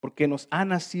Porque nos ha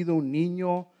nacido un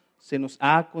niño, se nos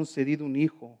ha concedido un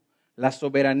hijo. La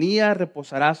soberanía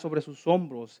reposará sobre sus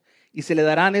hombros y se le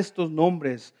darán estos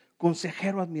nombres: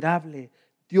 Consejero admirable,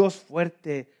 Dios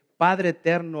fuerte, Padre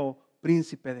eterno,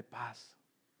 Príncipe de paz.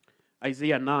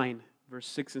 Isaiah 9, verse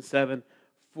 6 and 7.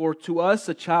 For to us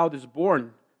a child is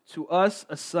born, to us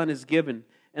a son is given,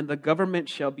 and the government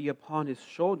shall be upon his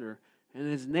shoulder,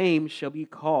 and his name shall be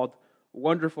called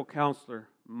Wonderful Counselor,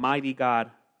 Mighty God,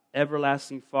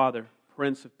 Everlasting Father,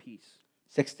 Prince of Peace.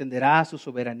 Se extenderá su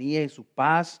soberanía y su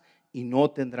paz y no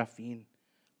tendrá fin.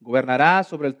 Gobernará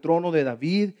sobre el trono de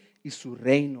David y su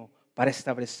reino, para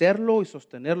establecerlo y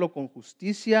sostenerlo con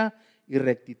justicia y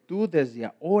rectitud desde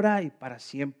ahora y para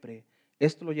siempre.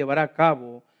 Esto lo llevará a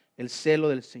cabo el celo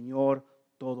del Señor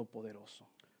Todopoderoso.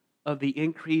 Of the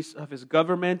increase of his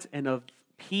government and of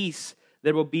peace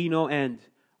there will be no end,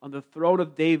 on the throne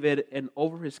of David and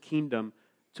over his kingdom,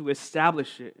 to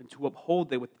establish it and to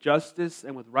uphold it with justice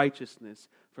and with righteousness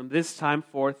from this time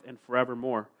forth and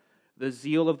forevermore. The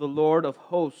zeal of the Lord of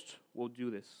hosts will do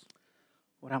this.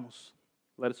 Oramos.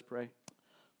 Let us pray.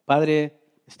 Padre,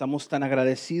 estamos tan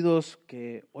agradecidos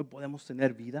que hoy podemos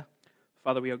tener vida,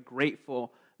 Father, we are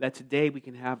grateful that today we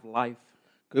can have life,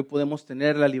 que hoy podemos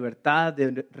tener la libertad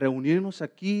de reunirnos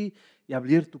aquí y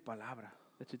abrir tu palabra.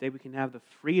 that today we can have the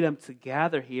freedom to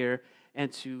gather here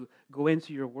and to go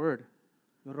into your word.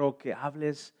 Yo ruego que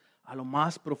hables a lo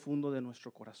más profundo de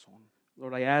nuestro corazón.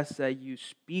 Lord, I ask that you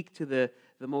speak to the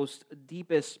most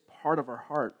deepest part of our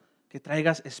heart, Que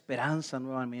traigas esperanza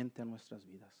nuevamente a nuestras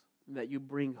vidas. that you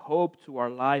bring hope to our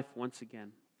life once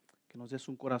again. Que nos des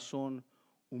un corazón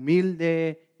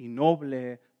humilde y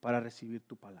noble para recibir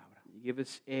tu palabra. You give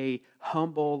us a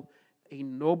humble, a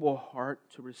noble heart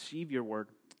to receive your word.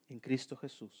 En Cristo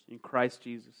Jesús. In Christ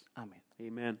Jesus. Amén.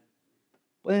 Amen.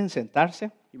 Pueden sentarse.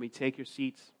 You may take your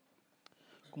seats.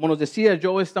 Como nos decía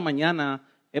yo esta mañana,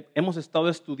 hemos estado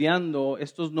estudiando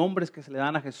estos nombres que se le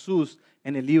dan a Jesús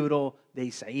en el libro de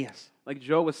Isaías. Like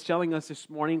Joe was telling us this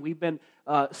morning, we've been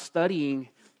studying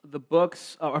the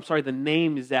books, the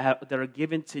names that are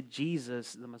given to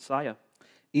Jesus, the Messiah.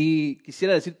 Y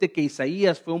quisiera decirte que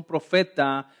Isaías fue un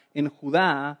profeta en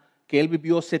Judá que él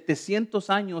vivió 700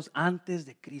 años antes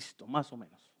de Cristo, más o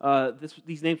menos.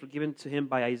 These names were given to him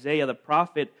by Isaiah, the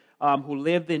prophet, who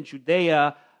lived in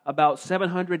Judea about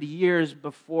 700 years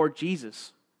before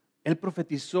Jesus. Él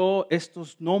profetizó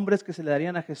estos nombres que se le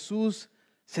darían a Jesús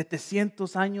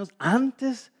 700 años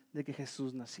antes de que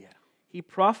Jesús naciera. He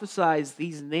prophesied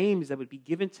these names that would be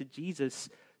given to Jesus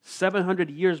 700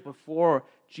 years before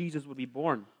Jesus would be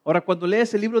born. Ahora, cuando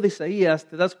lees el libro de Isaías,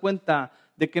 te das cuenta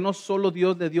de que no solo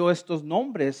Dios le dio estos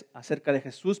nombres acerca de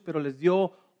Jesús, pero les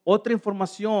dio otra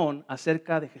información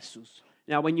acerca de Jesús.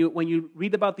 Now, when you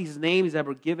read about these names that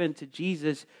were given to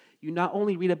Jesus, you not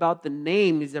only read about the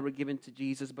names that were given to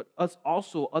Jesus, but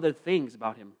also other things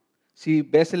about him. Si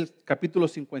ves el capítulo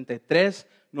 53,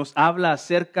 nos habla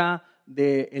acerca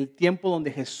del tiempo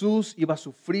donde Jesús iba a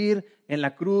sufrir en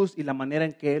la cruz y la manera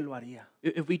en que Él lo haría.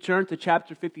 If we turn to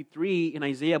chapter 53 in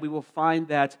Isaiah, we will find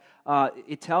that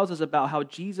it tells us about how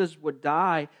Jesus would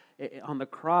die on the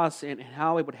cross and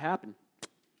how it would happen.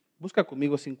 Busca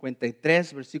conmigo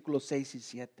 53, versículos 6 y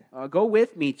 7. Go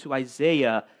with me to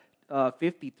Isaiah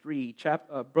 53,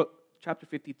 chapter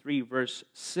 53, verse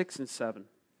 6 and 7.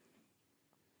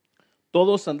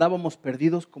 Todos andábamos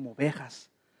perdidos como ovejas.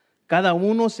 Cada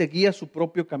uno seguía su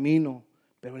propio camino,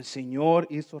 pero el Señor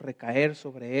hizo recaer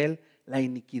sobre él la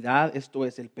iniquidad, esto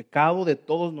es, el pecado de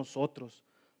todos nosotros.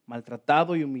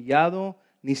 Maltratado y humillado,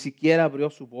 ni siquiera abrió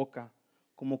su boca.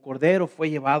 Como cordero fue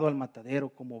llevado al matadero,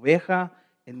 como oveja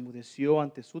enmudeció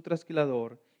ante su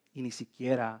trasquilador y ni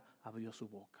siquiera abrió su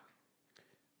boca.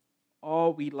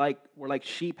 All we're like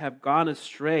sheep have gone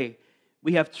astray.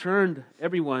 We have turned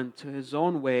everyone to his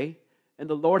own way, and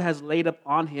the Lord has laid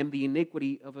upon him the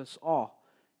iniquity of us all.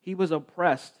 He was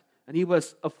oppressed, and he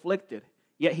was afflicted,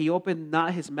 yet he opened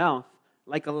not his mouth,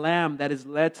 like a lamb that is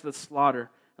led to the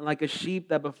slaughter, and like a sheep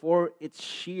that before its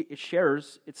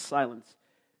shearers its silence.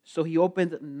 So he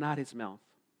opened not his mouth.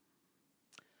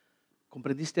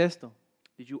 ¿Comprendiste esto?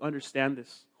 Did you understand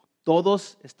this?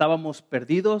 Todos estábamos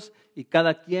perdidos y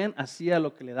cada quien hacía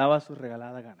lo que le daba su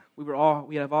regalada gana.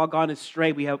 We have all gone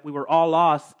astray. We were all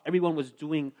lost. Everyone was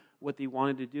doing what they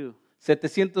wanted to do.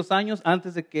 700 años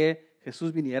antes de que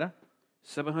Jesús viniera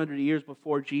 700 years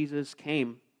before Jesus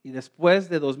came, y después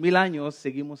de 2000 años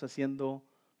seguimos haciendo,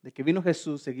 de que vino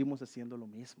Jesús, seguimos haciendo lo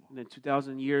mismo. and then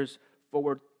 2,000 years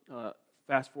forward,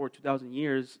 fast forward 2,000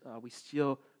 years, we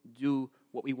still do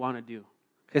what we want to do.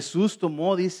 Jesús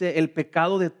tomó, dice, el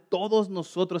pecado de todos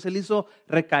nosotros. Él hizo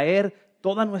recaer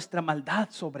toda nuestra maldad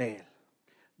sobre Él.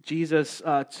 Jesus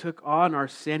took on our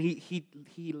sin.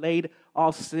 He laid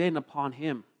all sin upon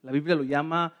him. La Biblia lo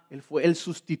llama, Él fue el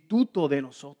sustituto de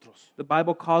nosotros. The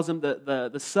Bible calls him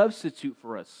the substitute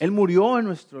for us. Él murió en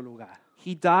nuestro lugar.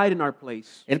 He died in our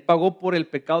place. Él pagó por el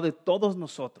pecado de todos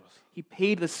nosotros. He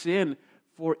paid the sin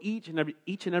for each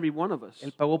and every one of us.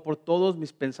 Él pagó por todos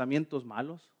mis pensamientos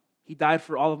malos, He died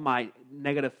for all of my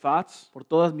negative thoughts, por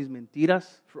todas mis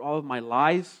mentiras, for all of my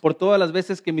lies, por todas las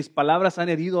veces que mis palabras han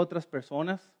herido a otras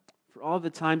personas, for all the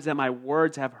times that my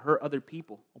words have hurt other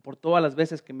people, o por todas las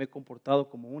veces que me he comportado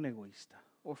como un egoísta.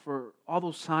 or for all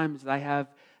those times that I have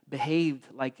behaved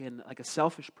like a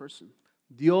selfish person.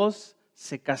 Dios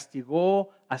se castigó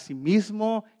a sí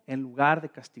mismo en lugar de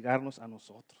castigarnos a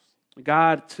nosotros.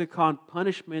 God took on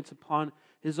punishment upon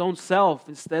his own self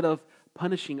instead of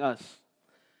punishing us.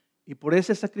 Y por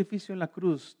ese sacrificio en la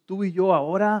cruz, tú y yo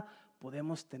ahora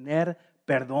podemos tener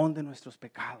perdón de nuestros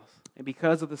pecados. And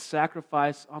because of the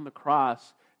sacrifice on the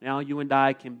cross, now you and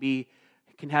I can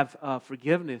have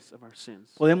forgiveness of our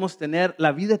sins. Podemos tener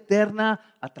la vida eterna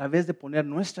a través de poner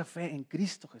nuestra fe en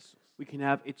Cristo Jesús. We can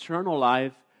have eternal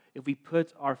life if we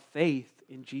put our faith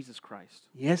in Jesus Christ.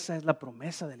 Y esa es la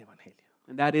promesa del Evangelio.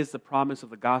 And that is the promise of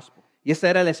the gospel. Y esa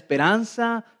era la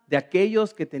esperanza de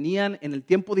aquellos que tenían en el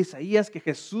tiempo de Isaías que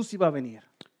Jesús iba a venir.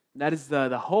 That is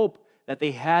the hope that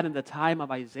they had in the time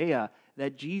of Isaiah,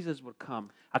 that Jesus would come.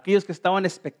 Aquellos que estaban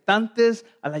expectantes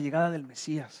a la llegada del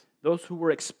Mesías. Those who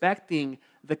were expecting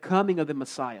the coming of the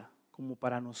Messiah, Como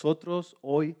para nosotros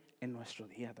hoy en nuestro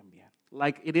día también.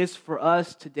 like it is for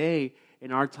us today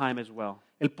in our time as well.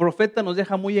 El profeta nos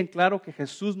deja muy en claro que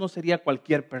Jesús no sería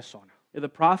cualquier persona. The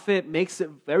prophet makes it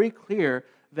very clear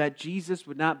that Jesus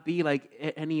would not be like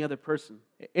any other person.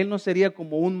 Él no sería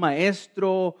como un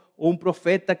maestro o un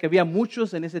profeta, que había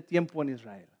muchos en ese tiempo en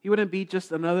Israel. He wouldn't be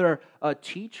just another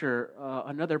teacher,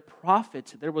 another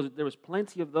prophet. There was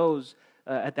plenty of those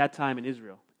at that time in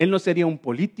Israel. Él no sería un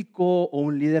político o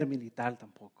un líder militar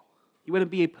tampoco. He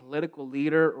wouldn't be a political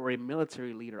leader or a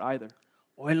military leader either.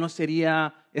 O él no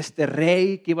sería este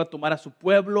rey que iba a tomar a su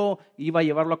pueblo y iba a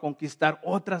llevarlo a conquistar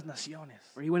otras naciones.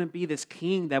 Or he wouldn't be this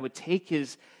king that would take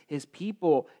his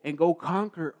people and go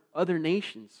conquer other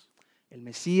nations. El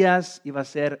Mesías iba a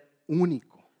ser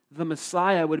único. The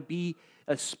Messiah would be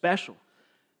special.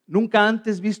 Nunca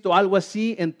antes visto algo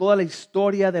así en toda la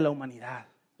historia de la humanidad.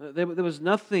 There was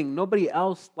nobody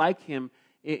else like him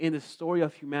in the story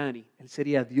of humanity. Él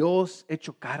sería Dios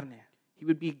hecho carne, He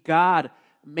would be God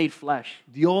made flesh,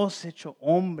 Dios hecho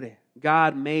hombre,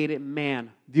 God made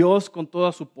man, Dios con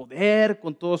todo su poder,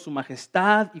 con toda su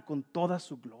majestad y con toda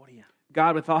su gloria.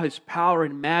 God with all his power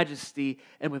and majesty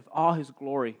and with all his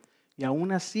glory. Y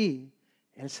aún así,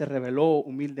 Él se reveló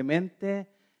humildemente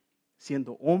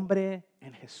siendo hombre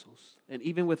en Jesús. And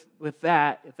even with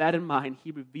that in mind,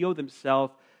 he revealed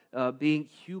himself being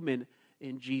human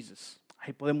in Jesus.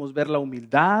 Ahí podemos ver la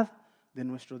humildad de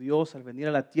nuestro Dios al venir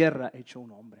a la tierra hecho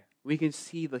un hombre. We can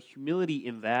see the humility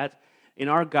in that, in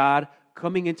our God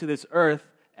coming into this earth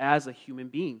as a human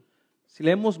being. Si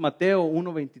leemos Mateo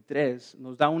 1:23,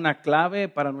 nos da una clave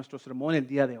para nuestro sermón el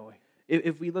día de hoy.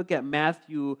 If we look at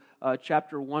Matthew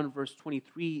chapter 1, verse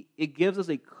 23, it gives us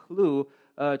a clue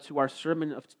to our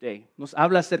sermon of today. Nos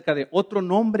habla acerca de otro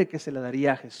nombre que se le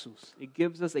daría a Jesús. It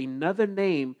gives us another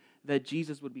name that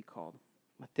Jesus would be called.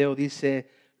 Mateo dice,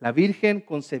 la Virgen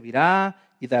concebirá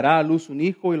y dará a luz un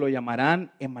hijo y lo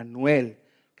llamarán Emmanuel,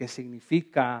 que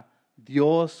significa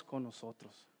Dios con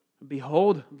nosotros.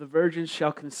 Behold, the virgin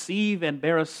shall conceive and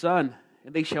bear a son,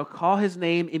 and they shall call his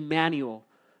name Emmanuel,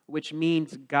 which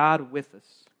means God with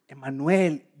us.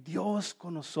 Emmanuel, Dios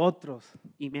con nosotros.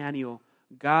 Emmanuel,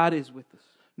 God is with us.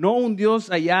 No un Dios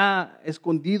allá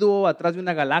escondido atrás de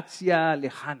una galaxia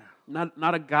lejana.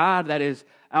 Not a God that is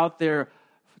out there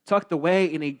tucked away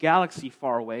in a galaxy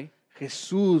far away.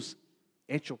 Jesús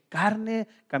hecho carne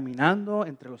caminando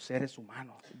entre los seres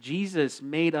humanos. Jesus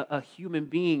made a human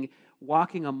being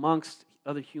walking amongst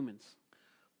other humans.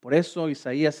 Por eso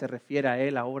Isaías se refiere a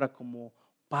él ahora como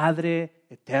Padre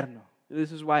eterno.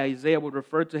 This is why Isaiah would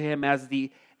refer to him as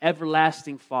the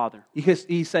everlasting Father. Y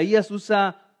Isaías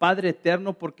usa Padre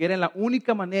eterno porque era la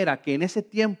única manera que en ese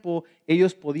tiempo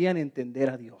ellos podían entender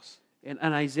a Dios.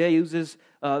 And Isaiah uses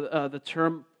the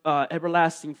term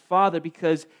everlasting Father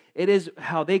because it is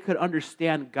how they could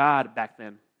understand God back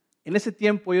then. En ese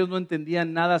tiempo ellos no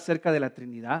entendían nada acerca de la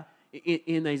Trinidad.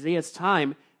 In Isaiah's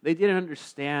time, they didn't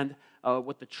understand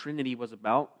what the Trinity was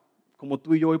about. Como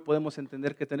tú y yo hoy podemos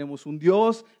entender que tenemos un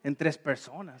Dios en tres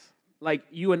personas. Like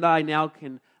you and I now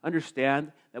can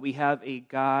understand that we have a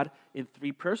God in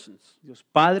three persons. Dios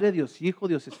Padre, Dios Hijo,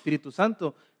 Dios Espíritu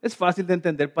Santo. Es fácil de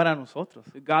entender para nosotros.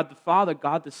 God the Father,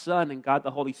 God the Son, and God the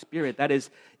Holy Spirit. That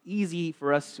is easy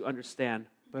for us to understand.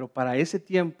 Pero para ese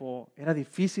tiempo era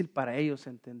difícil para ellos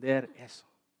entender eso.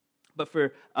 But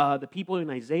for the people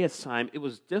in Isaiah's time, it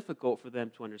was difficult for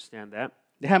them to understand that.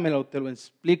 Déjamelo, te lo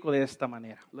explico de esta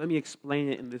manera. Let me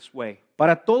explain it in this way.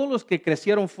 Para todos los que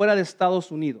crecieron fuera de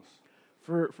Estados Unidos,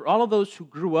 For all of those who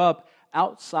grew up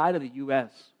outside of the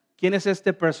U.S., ¿quién es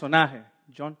este personaje,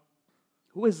 John?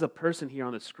 who is the person here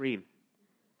on the screen?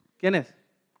 ¿Quién es?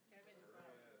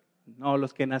 No,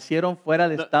 los que nacieron fuera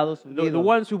de Estados The Unidos.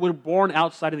 ones who were born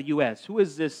outside of the U.S. Who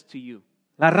is this to you?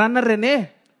 La rana René.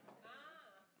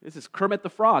 This is Kermit the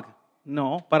Frog.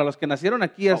 No, para los que nacieron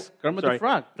aquí es Kermit the Sorry.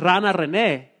 Frog. Rana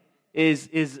René is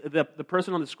the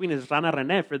person on the screen is Rana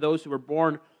René for those who were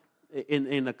born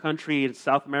in a country in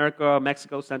South America,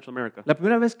 Mexico, Central America. La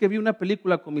primera vez que vi una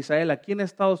película con Misael aquí en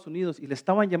Estados Unidos y le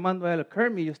estaban llamando a él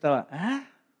Kermit, yo estaba, ¿ah?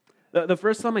 The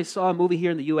first time I saw a movie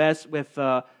here in the U.S. with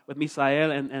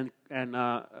Misael and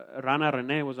Rana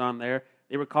René was on there,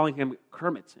 they were calling him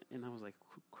Kermit, and I was like,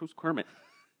 who's Kermit?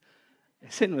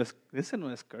 Ese no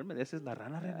es Kermit, esa es la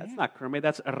rana That's René. not Kermit,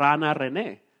 that's Rana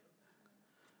René.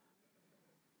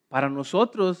 Para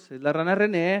nosotros es la rana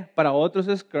René, para otros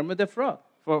es Kermit the Frog.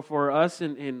 For us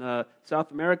in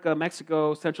South America,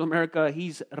 Mexico, Central America,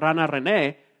 he's Rana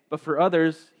René, but for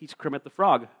others, he's Kermit the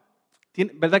Frog.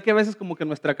 ¿Verdad que a veces como que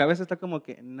nuestra cabeza está como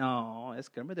que, no, es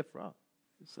Kermit the Frog?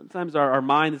 Sometimes our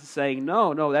mind is saying,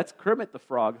 no, that's Kermit the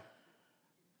Frog.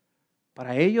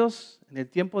 Para ellos, en el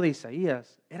tiempo de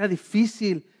Isaías, era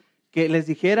difícil que les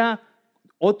dijera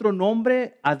otro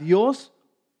nombre a Dios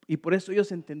y por eso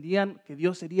ellos entendían que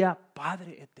Dios sería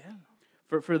Padre eterno.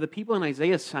 For the people in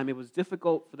Isaiah's time, it was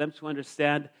difficult for them to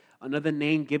understand another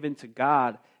name given to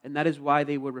God, and that is why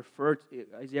Isaiah would refer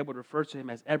to him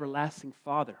as Everlasting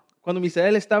Father. Cuando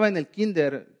Misael estaba en el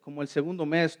kinder, como el segundo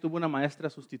mes, tuvo una maestra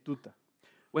sustituta.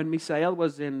 When Misael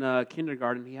was in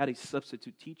kindergarten, he had a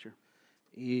substitute teacher.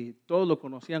 Y todos lo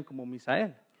conocían como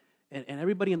Misael. And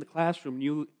everybody in the classroom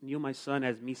knew my son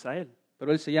as Misael.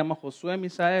 Pero él se llama Josué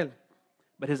Misael.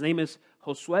 But his name is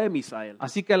Josue Misael.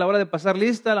 Así que a la hora de pasar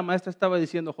lista, la maestra estaba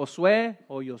diciendo Josué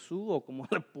o Josué o como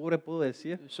el pobre pudo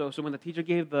decir. So when the teacher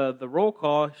gave the roll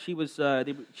call, she was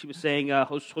saying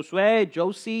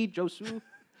Josue, Josue.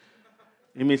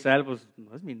 Y Misael, pues,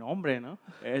 no es mi nombre, ¿no?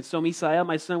 And so Misael,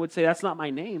 my son, would say, that's not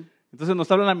my name. Entonces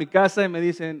nos hablan a mi casa y me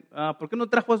dicen, ¿por qué no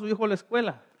trajo a su hijo a la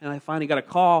escuela? And I finally got a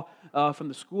call from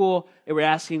the school. They were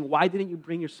asking, why didn't you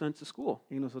bring your son to school?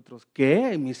 Y nosotros,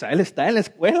 ¿qué? Misael está en la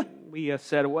escuela. We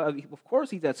said, well, of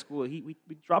course he's at school. We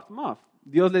dropped him off.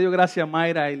 Dios le dio gracia a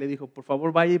Mayra y le dijo, por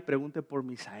favor vaya y pregunte por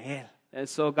Misael. And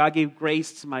so God gave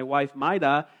grace to my wife,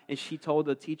 Maida, and she told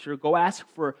the teacher, go ask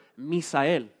for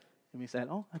Misael. Y Misael,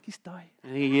 aquí estoy.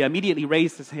 And he immediately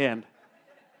raised his hand.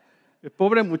 El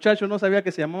pobre muchacho no sabía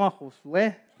que se llamaba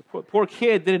Josué. The poor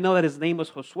kid didn't know that his name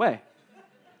was Josue.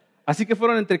 Así que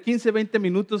fueron entre 15 y 20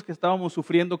 minutos que estábamos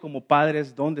sufriendo como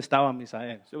padres dónde estaba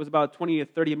Misael. So it was about a 20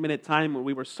 to 30 minute time when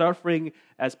we were suffering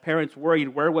as parents worried,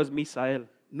 where was Misael?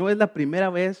 No es la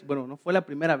primera vez, bueno, no fue la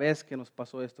primera vez que nos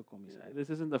pasó esto con Misael. This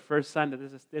isn't the first time that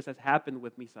this has happened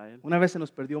with Misael. Una vez se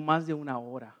nos perdió más de una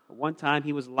hora. One time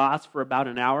he was lost for about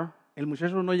an hour. El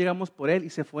muchacho no llegamos por él y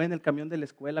se fue en el camión de la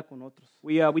escuela con otros.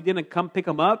 We didn't come pick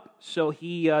him up, so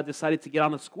he decided to get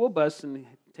on the school bus and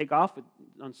take off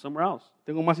on somewhere else.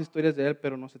 Tengo más historias de él,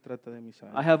 pero no se trata de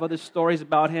Misael. I have other stories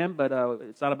about him, but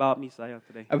it's not about Misael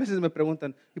today. A veces me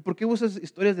preguntan, ¿y por qué usas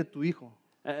historias de tu hijo?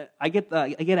 I get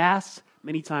asked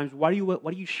many times, why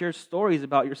do you share stories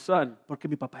about your son? Porque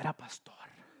mi papá era pastor.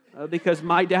 Because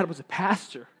my dad was a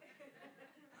pastor.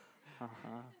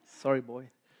 Sorry, boy.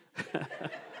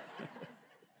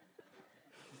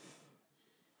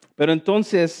 Pero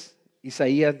entonces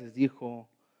Isaías les dijo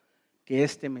que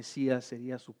este Mesías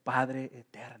sería su Padre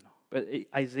eterno. But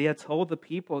Isaiah told the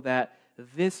people that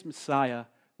this Messiah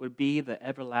would be the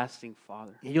everlasting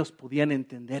Father. Y ellos podían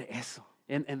entender eso.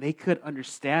 And they could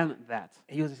understand that.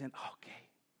 Ellos decían, okay.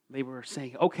 They were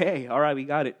saying, okay, all right, we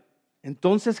got it.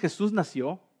 Entonces Jesús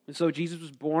nació, And so Jesus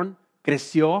was born,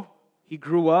 creció he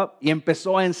grew up, y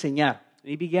empezó a enseñar.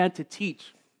 and he began to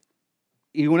teach.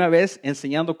 Y una vez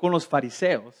enseñando con los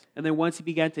fariseos, And then once he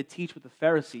began to teach with the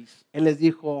Pharisees, él les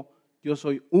dijo, yo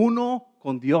soy uno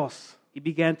con Dios. he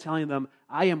began telling them,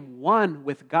 I am one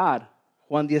with God.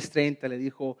 Juan 10:30 le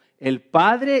dijo, el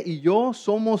Padre y yo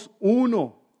somos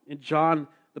uno. In John,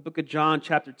 the book of John,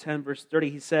 chapter 10, verse 30,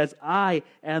 he says, I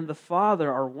and the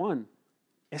Father are one.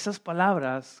 Esas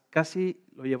palabras casi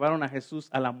lo llevaron a Jesús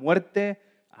a la muerte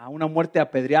a una muerte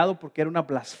apedreado porque era una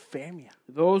blasfemia.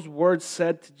 Those words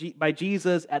said by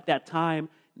Jesus at that time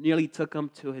nearly took him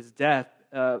to his death,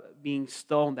 being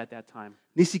stoned at that time.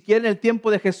 Ni siquiera en el tiempo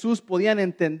de Jesús podían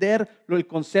entender el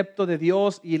concepto de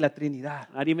Dios y la Trinidad.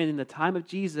 Not even in the time of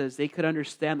Jesus, they could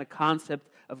understand the concept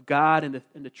of God and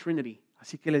the Trinity.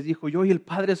 Así que les dijo, yo y el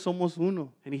Padre somos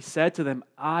uno. And he said to them,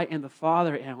 I and the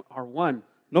Father are one.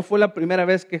 No fue la primera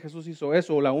vez que Jesús hizo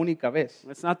eso o la única vez.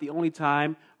 It's not the only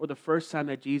time or the first time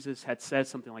that Jesus had said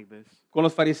something like this. Con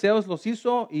los fariseos los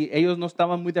hizo y ellos no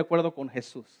estaban muy de acuerdo con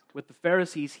Jesús. With the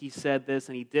Pharisees, he said this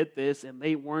and he did this, and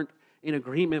they weren't in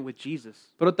agreement with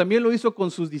Jesus. Pero también lo hizo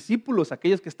con sus discípulos,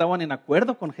 aquellos que estaban en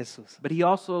acuerdo con Jesús. But he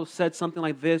also said something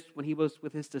like this when he was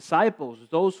with his disciples,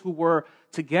 those who were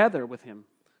together with him.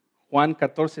 Juan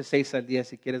 14, 6 al 10,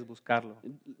 si quieres buscarlo.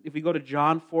 If we go to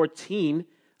John 14,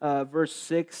 verse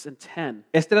 6 and 10.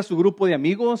 Este era su grupo de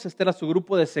amigos, este era su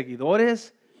grupo de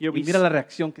seguidores. Y Here we mira la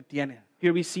reacción que tienen.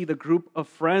 Here we see the group of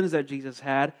friends that Jesus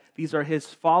had. These are his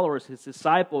followers, his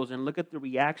disciples, and look at the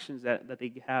reactions that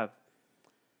they have.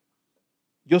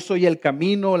 Yo soy el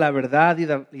camino, la verdad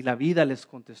y la vida, les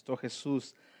contestó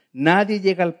Jesús. Nadie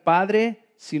llega al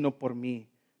Padre sino por mí.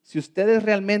 Si ustedes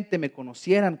realmente me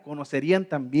conocieran, conocerían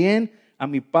también a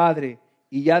mi Padre.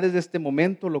 Y ya desde este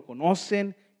momento lo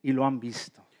conocen y lo han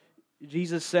visto.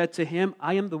 Jesus said to him,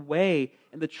 I am the way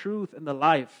and the truth and the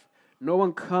life. No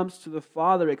one comes to the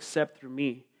Father except through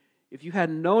me. If you had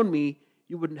known me,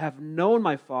 you would have known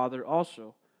my Father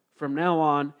also. From now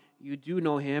on, you do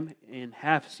know him and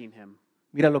have seen him.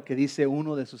 Mira lo que dice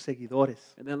uno de sus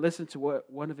seguidores. And then listen to what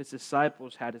one of his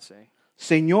disciples had to say.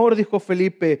 Señor, dijo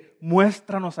Felipe,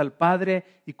 muéstranos al Padre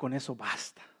y con eso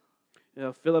basta.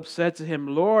 Philip said to him,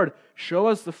 Lord, show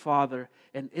us the Father,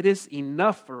 and it is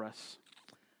enough for us.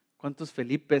 ¿Cuántos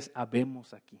Felipes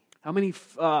habemos aquí? How many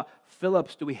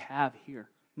Philips do we have here?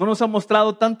 No nos ha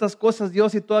mostrado tantas cosas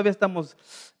Dios y todavía estamos,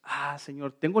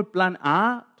 Señor, tengo el plan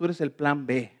A, tú eres el plan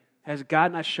B. Has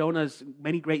God not shown us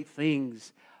many great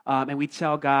things? And we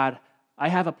tell God, I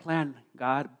have a plan,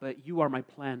 God, but you are my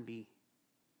plan B.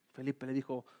 Felipe le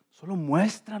dijo, solo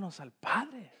muéstranos al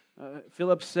Padre.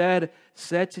 Philip said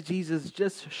to Jesus,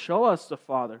 just show us the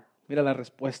Father. Mira la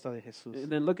respuesta de Jesús.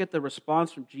 And then look at the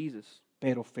response from Jesus.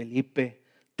 Pero Felipe,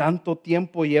 tanto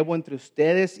tiempo llevo entre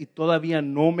ustedes y todavía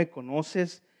no me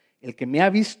conoces. El que me ha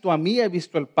visto a mí ha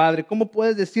visto al Padre. ¿Cómo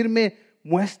puedes decirme,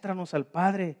 muéstranos al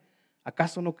Padre?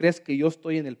 ¿Acaso no crees que yo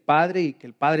estoy en el Padre y que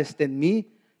el Padre esté en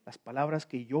mí? Las palabras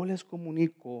que yo les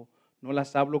comunico no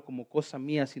las hablo como cosa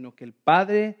mía, sino que el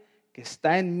Padre que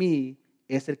está en mí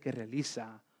es el que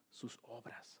realiza sus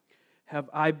obras. Have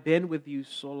I been with you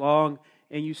so long,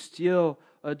 and you still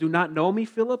do not know me,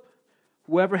 Philip?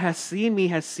 Whoever has seen me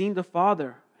has seen the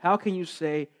Father. How can you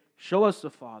say, show us the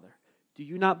Father? Do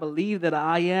you not believe that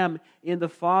I am in the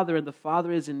Father and the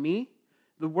Father is in me?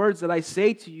 The words that I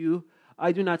say to you,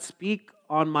 I do not speak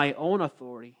on my own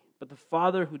authority, but the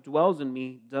Father who dwells in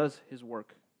me does his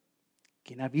work.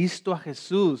 Quien ha visto a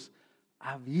Jesús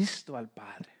ha visto al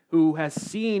Padre. Who has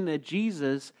seen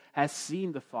Jesus has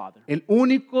seen the Father. El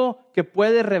único que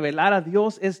puede revelar a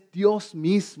Dios es Dios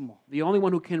mismo. The only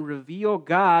one who can reveal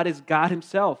God is God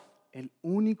himself. El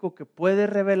único que puede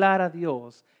revelar a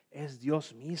Dios es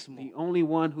Dios mismo. The only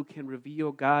one who can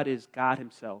reveal God is God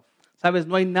himself. Sabes,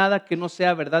 no hay nada que no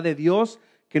sea verdad de Dios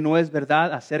que no es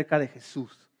verdad acerca de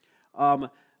Jesús.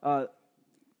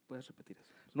 ¿Puedes repetir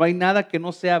eso? No hay nada que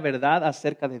no sea verdad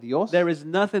acerca de Dios There is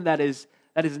nothing that is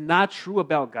not true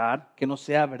about God, que no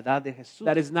sea verdad de Jesús.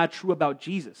 that is not true about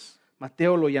Jesus.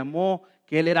 Mateo lo llamó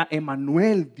que él era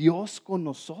Emmanuel, Dios con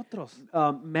nosotros.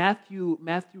 Matthew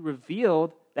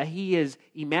revealed that he is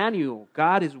Emmanuel,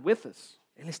 God is with us.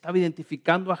 Él estaba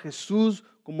identificando a Jesús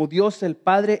como Dios el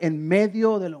Padre en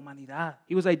medio de la humanidad.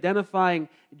 He was identifying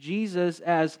Jesus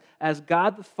as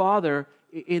God the Father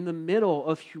in the middle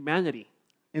of humanity.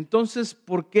 Entonces,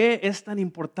 ¿por qué es tan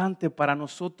importante para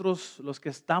nosotros los que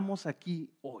estamos aquí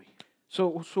hoy?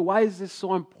 So why is this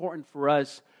so important for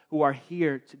us who are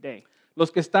here today? Los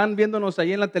que están viéndonos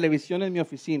ahí en la televisión en mi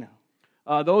oficina.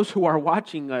 Those who are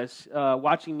watching us,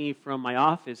 watching me from my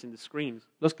office in the screens.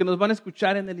 Los que nos van a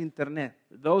escuchar en el internet.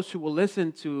 Those who will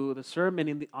listen to the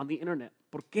sermon on the internet.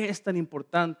 ¿Por qué es tan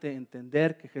importante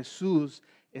entender que Jesús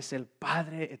es el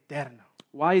Padre eterno?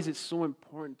 Why is it so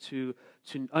important to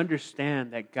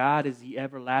understand that God is the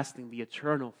everlasting, the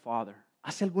eternal Father?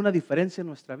 ¿Hace alguna diferencia en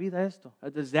nuestra vida esto?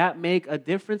 Does that make a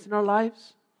difference in our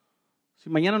lives? Si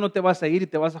mañana no te vas a ir y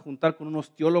te vas a juntar con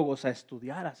unos teólogos a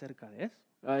estudiar acerca de eso.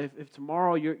 If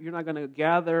tomorrow you're not going to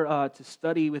gather to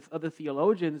study with other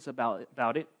theologians about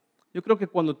it, Yo creo que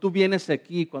cuando tú vienes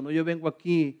aquí, cuando yo vengo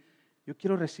aquí, yo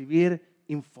quiero recibir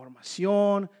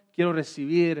información, quiero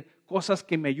recibir cosas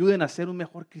que me ayuden a ser un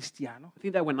mejor cristiano. I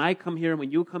think that when I come here and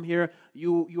when you come here,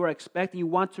 you are expecting, you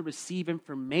want to receive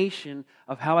information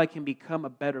of how I can become a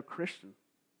better Christian.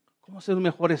 Cómo ser un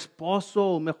mejor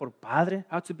esposo, un mejor padre.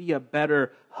 How to be a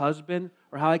better husband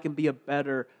or how I can be a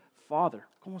better father.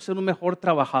 Cómo ser un mejor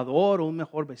trabajador o un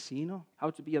mejor vecino.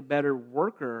 How to be a better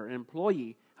worker, an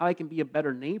employee. How I can be a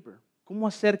better neighbor. Cómo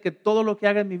hacer que todo lo que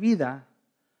haga en mi vida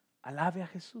alabe a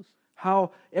Jesús.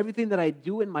 How everything that I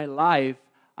do in my life,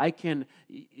 I can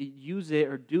use it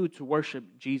or do to worship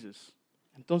Jesus.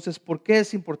 Entonces, ¿por qué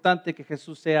es importante que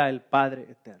Jesús sea el Padre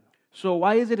eterno? So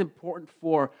why is it important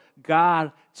for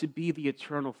God to be the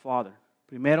eternal Father?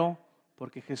 Primero,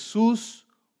 porque Jesús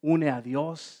une a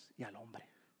Dios y al hombre.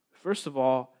 First of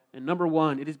all, and number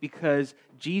one, it is because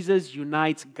Jesus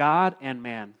unites God and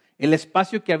man. El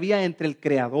espacio que había entre el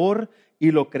Creador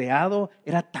y lo creado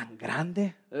era tan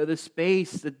grande. The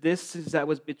space, the distance that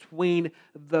was between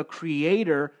the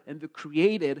Creator and the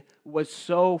created was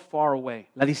so far away.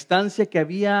 La distancia que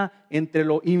había entre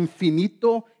lo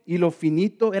infinito y lo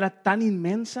finito era tan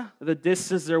inmensa. The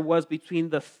distance there was between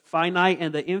the finite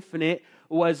and the infinite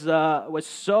was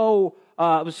so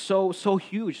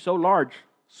huge, so large.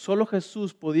 Solo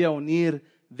Jesús podía unir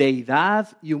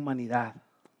deidad y humanidad.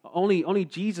 Only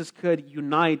Jesus could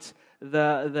unite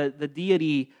the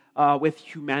deity with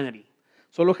humanity.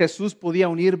 Solo Jesús podía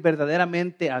unir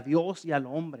verdaderamente a Dios y al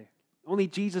hombre. Only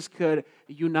Jesus could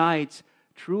unite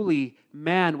truly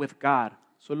man with God.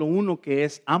 Solo uno que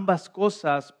es ambas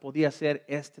cosas podía hacer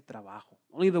este trabajo.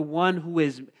 Only the one who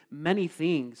is many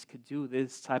things could do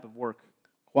this type of work.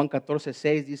 Juan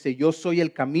 14:6 dice, yo soy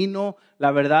el camino,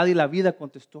 la verdad y la vida,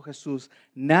 contestó Jesús.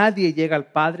 Nadie llega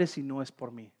al Padre si no es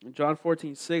por mí. In John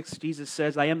 14:6, Jesus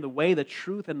says, I am the way, the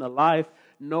truth, and the life.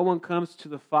 No one comes to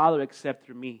the Father except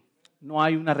through me. No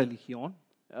hay una religión,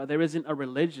 There isn't a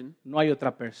religion. no hay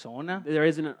otra persona. There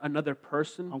isn't another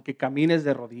person. Aunque camines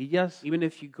de rodillas, Even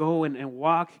if you go and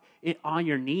walk on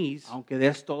your knees, aunque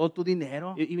des todo tu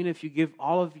dinero, even if you give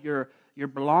all of your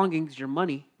belongings, your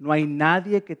money, no hay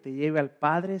nadie que te lleve al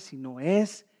Padre si no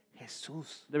es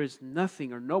Jesús. there is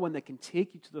nothing or no one that can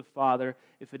take you to the Father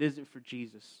if it isn't for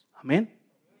Jesus. Amén.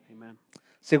 Amen.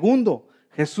 Segundo,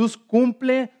 Jesús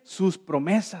cumple sus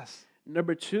promesas.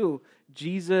 Number two,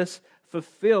 Jesus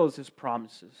fulfills his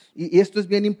promises. Y esto es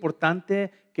bien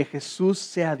importante, que Jesús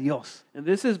sea Dios. And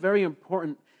this is very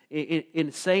important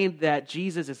in saying that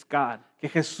Jesus is God. Que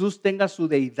Jesús tenga su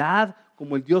deidad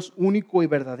como el Dios único y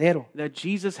verdadero. That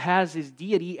Jesus has his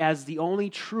deity as the only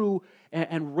true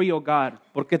and real God.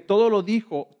 Porque todo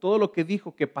lo que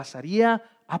dijo que pasaría,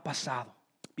 ha pasado.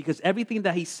 Because everything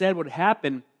that he said would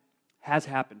happen has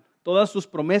happened. Todas sus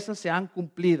promesas se han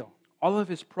cumplido. All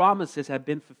of his promises have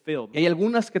been fulfilled. Y hay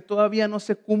algunas que todavía no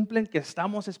se cumplen, que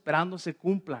estamos esperando se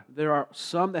cumplan. There are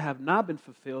some that have not been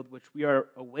fulfilled, which we are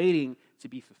awaiting to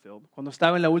be fulfilled. Cuando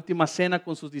estaba en la última cena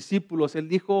con sus discípulos, Él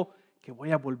dijo que voy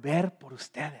a volver por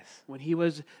ustedes. When he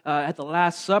was at the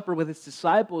Last Supper with his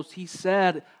disciples, he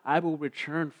said, I will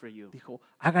return for you. Dijo,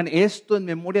 hagan esto en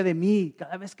memoria de mí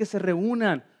cada vez que se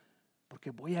reúnan,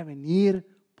 porque voy a venir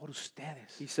por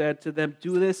ustedes. He said to them,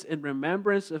 do this in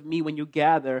remembrance of me when you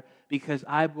gather, because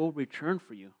I will return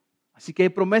for you. Así que hay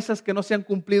promesas que no se han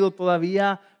cumplido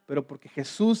todavía, pero porque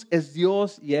Jesús es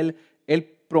Dios y Él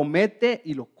promete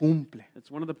y lo cumple. It's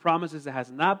one of the promises that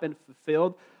has not been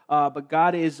fulfilled, but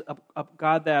God is a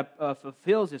God that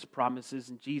fulfills his promises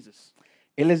in Jesus.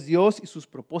 Él es Dios y sus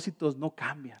propósitos no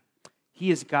cambian. He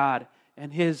is God,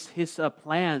 and his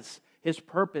plans, his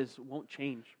purpose won't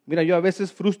change. Mira, yo a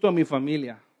veces frustro a mi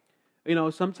familia. You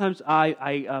know, sometimes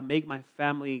I make my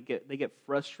family get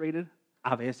frustrated.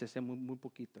 A veces, muy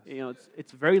poquitas. You know,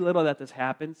 it's very little that this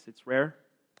happens. It's rare.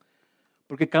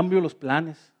 Porque cambio los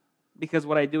planes. Because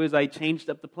what I do is I changed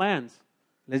up the plans.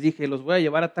 Les dije, los voy a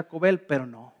llevar a Taco Bell, pero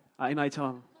no. And I tell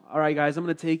them, all right, guys, I'm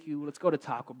going to take you. Let's go to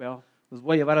Taco Bell. Los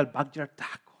voy a llevar al Backyard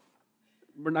Taco.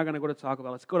 We're not going to go to Taco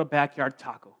Bell. Let's go to Backyard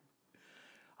Taco.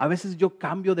 A veces yo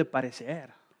cambio de parecer.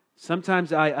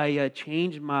 Sometimes I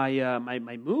change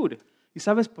my mood. ¿Y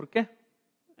sabes por qué?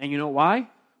 And you know why?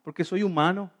 Porque soy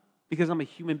humano. Because I'm a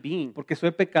human being. Porque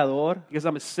soy pecador. Because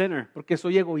I'm a sinner. Porque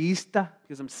soy egoísta.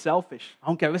 Because I'm selfish.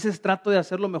 Aunque a veces trato de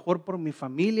hacer lo mejor por mi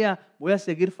familia, voy a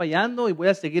seguir fallando y voy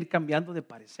a seguir cambiando de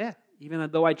parecer. Even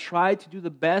though I try to do the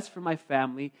best for my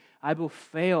family, I will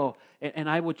fail and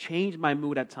I will change my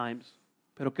mood at times.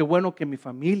 Pero qué bueno que mi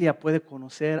familia puede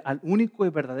conocer al único y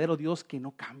verdadero Dios que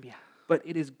no cambia. But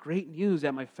it is great news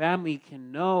that my family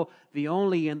can know the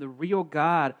only and the real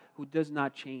God who does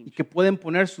not Y change. que pueden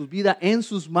poner su vida en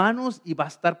sus manos y va a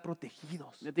estar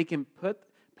protegidos. That they can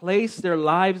place their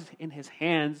lives in his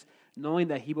hands knowing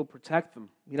that he will protect them.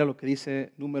 Mira lo que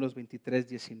dice Números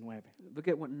 23:19. Look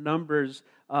at what Numbers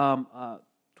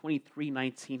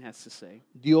 23:19 has to say.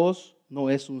 Dios no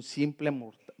es un simple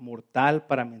mortal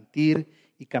para mentir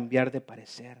y cambiar de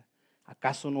parecer.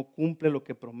 ¿Acaso no cumple lo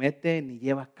que promete ni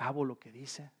lleva a cabo lo que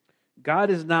dice? God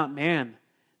is not man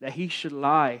that he should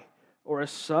lie, or a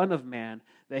son of man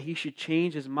that he should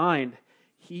change his mind.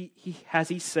 He has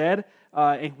he said,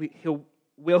 and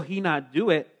will he not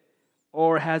do it?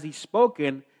 Or has he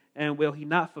spoken, and will he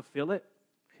not fulfill it?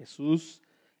 Jesús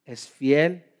es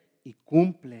fiel y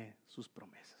cumple sus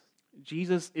promesas.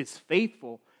 Jesus is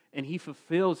faithful, and he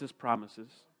fulfills his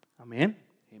promises. Amén.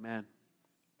 Amen.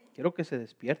 Quiero que se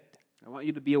despierte. I want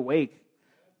you to be awake.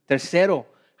 Tercero,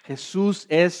 Jesús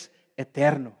es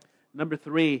eterno. Number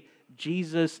 3,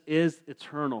 Jesus is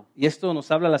eternal. Y esto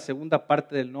nos habla la segunda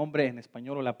parte del nombre en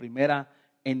español o la primera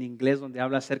en inglés, donde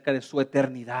habla acerca de su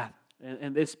eternidad.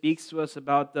 And this speaks to us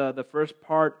about the first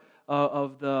part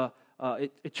of the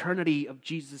eternity of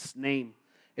Jesus' name.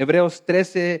 Hebreos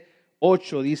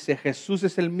 13:8 dice, Jesús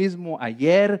es el mismo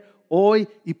ayer, hoy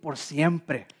y por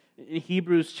siempre. In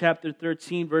Hebrews chapter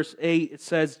 13, verse 8, it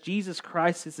says, Jesus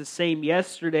Christ is the same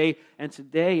yesterday and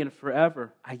today and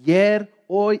forever. Ayer,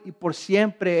 hoy y por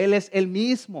siempre, Él es el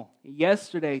mismo.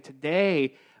 Yesterday,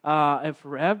 today, and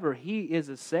forever, he is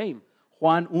the same.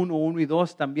 Juan 1:1 y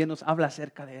 2 también nos habla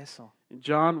acerca de eso.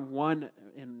 John 1,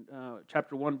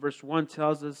 chapter 1, verse 1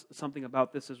 tells us something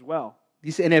about this as well.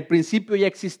 Dice, en el principio ya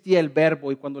existía el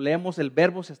verbo, y cuando leemos el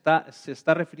verbo se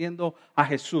está refiriendo a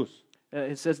Jesús.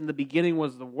 It says in the beginning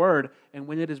was the Word, and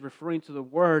when it is referring to the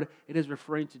Word, it is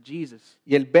referring to Jesus.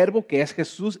 Y el verbo, que es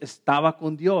Jesús, estaba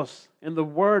con Dios. And the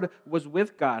Word was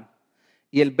with God,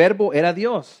 Y el verbo era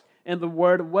Dios. and the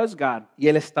Word was God. Y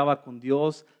Él estaba con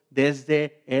Dios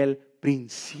desde el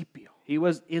principio. He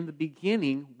was in the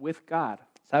beginning with God.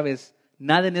 Sabes,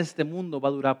 nada en este mundo va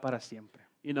a durar para siempre.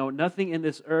 You know, nothing in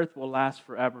this earth will last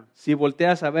forever. Si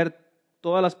volteas a ver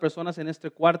todas las personas en este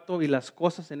cuarto y las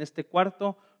cosas en este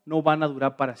cuarto, no van a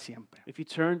durar para siempre. If you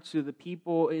turn to the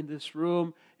people in this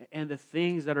room and the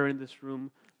things that are in this room,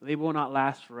 they will not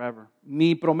last forever.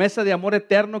 Mi promesa de amor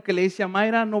eterno que le hice a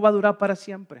Mayra no va a durar para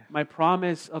siempre. My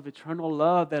promise of eternal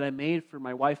love that I made for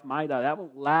my wife Maida, that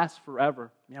won't last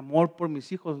forever. Mi amor por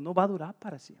mis hijos no va a durar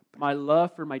para siempre. My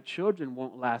love for my children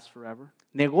won't last forever.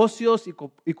 Negocios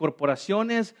y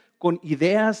corporaciones con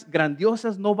ideas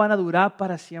grandiosas no van a durar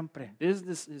para siempre.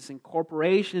 Businesses and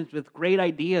corporations with great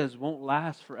ideas won't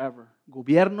last forever.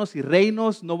 Gobiernos y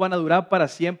reinos no van a durar para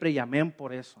siempre y amén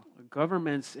por eso.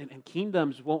 Governments and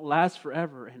kingdoms won't last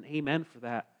forever, and amen for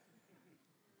that.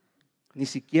 Ni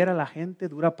siquiera la gente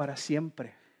dura para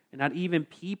siempre. And not even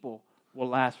people will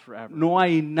last forever. No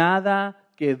hay nada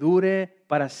que dure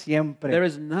para siempre. There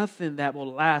is nothing that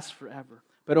will last forever.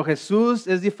 Pero Jesús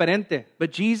es diferente.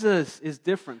 But Jesus is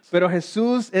different. Pero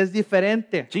Jesús es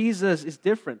diferente. Jesus is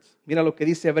different. Mira lo que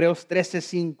dice Hebreos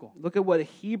 13:5. Look at what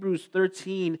Hebrews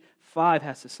 13:5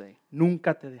 has to say.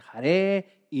 Nunca te dejaré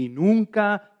y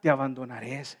nunca te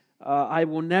abandonaré. I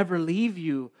will never leave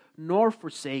you nor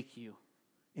forsake you.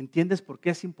 ¿Entiendes por qué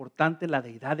es importante la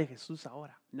deidad de Jesús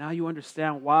ahora? Now you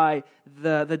understand why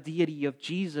the deity of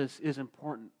Jesus is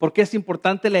important. ¿Por qué es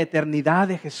importante la eternidad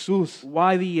de Jesús?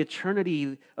 Why the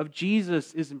eternity of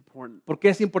Jesus is important. ¿Por qué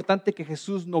es importante que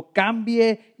Jesús no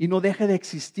cambie y no deje de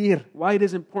existir? Why it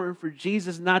is important for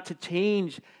Jesus not to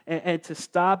change and to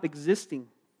stop existing.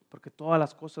 Porque todas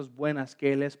las cosas buenas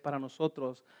que Él es para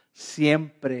nosotros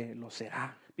siempre lo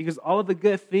será. Because all of the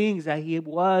good things that He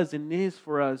was and is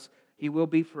for us, He will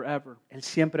be forever. Él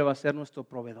siempre va a ser nuestro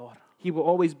proveedor. He will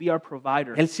always be our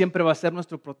provider. Él siempre va a ser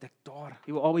nuestro protector.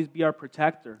 He will always be our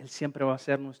protector. Él siempre va a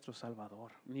ser nuestro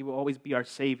salvador. And He will always be our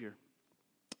Savior.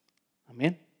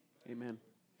 Amén. Amen.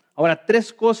 Ahora,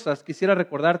 tres cosas quisiera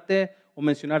recordarte o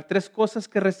mencionar, tres cosas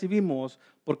que recibimos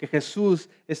porque Jesús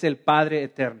es el Padre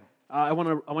eterno. I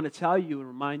want to tell you and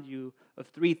remind you of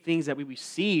three things that we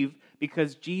receive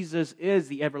because Jesus is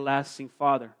the everlasting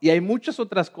Father. Y hay muchas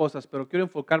otras cosas, pero quiero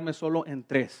enfocarme solo en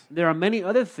tres. There are many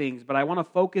other things, but I want to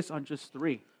focus on just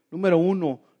three. Número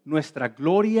uno, nuestra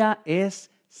gloria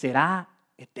será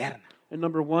eterna. And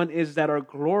number one is that our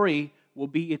glory will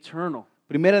be eternal.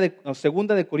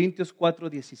 Segunda de Corintios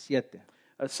 4:17.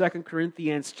 2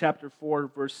 Corinthians chapter 4,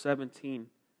 verse 17.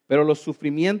 Pero los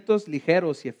sufrimientos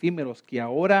ligeros y efímeros que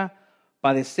ahora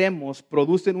padecemos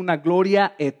producen una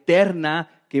gloria eterna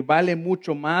que vale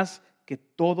mucho más que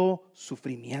todo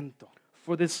sufrimiento.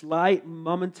 For this light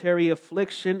momentary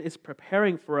affliction is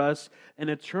preparing for us an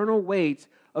eternal weight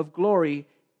of glory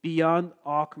beyond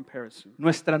all comparison.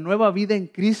 Nuestra nueva vida en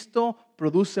Cristo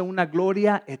produce una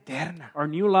gloria eterna Our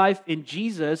new life in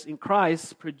Jesus, in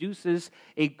Christ, produces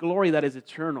a glory that is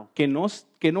eternal. que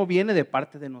no viene de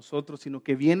parte de nosotros, sino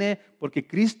que viene porque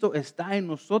Cristo está en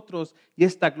nosotros y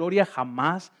esta gloria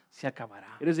jamás se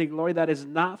acabará. It is a glory that is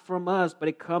not from us, but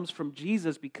it comes from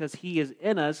Jesus because He is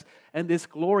in us, and this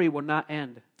glory will not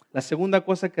end. La segunda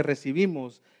cosa que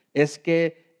recibimos es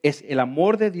que es el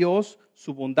amor de Dios,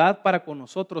 su bondad para con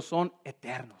nosotros son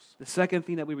eternos. The second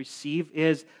thing that we receive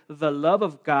is the love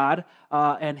of God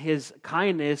and His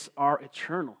kindness are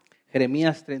eternal.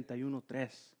 Jeremías 31:3.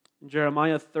 In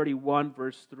Jeremiah 31,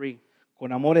 verse 3.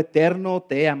 Con amor eterno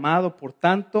te he amado, por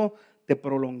tanto te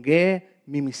prolongué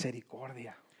mi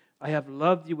misericordia. I have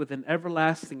loved you with an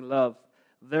everlasting love.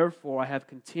 Therefore, I have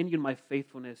continued my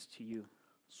faithfulness to you.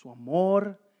 Su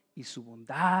amor y su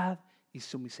bondad y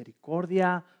su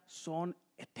misericordia son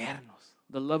eternos.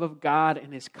 The love of God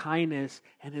and His kindness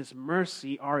and His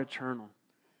mercy are eternal.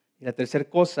 Y la tercera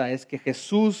cosa es que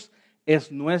Jesús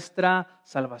es nuestra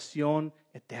salvación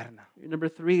eterna. Number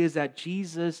 3 is that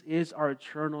Jesus is our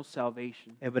eternal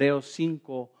salvation. Hebreos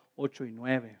 5:8 y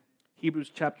 9.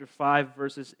 Hebrews chapter 5,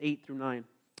 verses 8 through 9.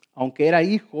 Aunque era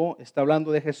hijo, está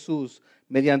hablando de Jesús,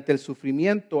 mediante el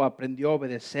sufrimiento aprendió a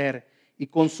obedecer y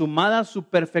consumada su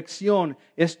perfección,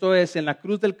 esto es, en la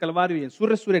cruz del Calvario y en su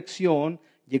resurrección,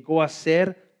 llegó a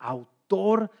ser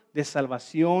autor de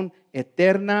salvación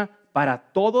eterna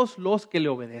para todos los que le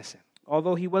obedecen.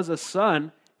 Although He was a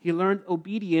son, He learned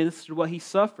obedience through what He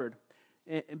suffered.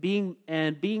 And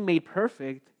being made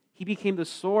perfect, He became the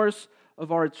source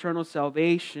of our eternal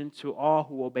salvation to all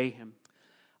who obey Him.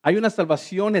 Hay una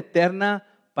salvación eterna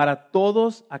para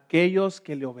todos aquellos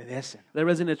que le obedecen.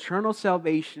 There is an eternal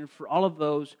salvation for all of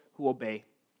those who obey.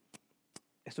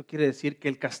 Esto quiere decir que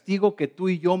el castigo que tú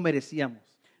y yo merecíamos,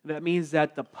 That means that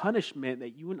the punishment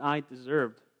that you and I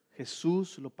deserved,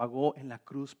 Jesús lo pagó en la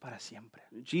cruz para siempre.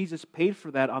 Jesus paid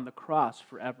for that on the cross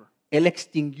forever. Él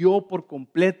extinguió por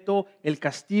completo el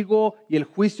castigo y el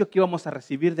juicio que íbamos a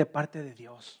recibir de parte de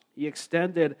Dios. He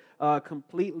extended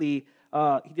completely,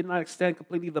 He did not extend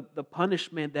completely the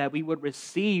punishment that we would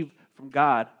receive from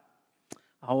God.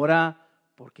 Ahora,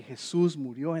 porque Jesús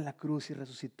murió en la cruz y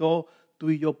resucitó, tú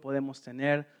y yo podemos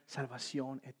tener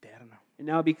salvación eterna. And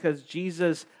now because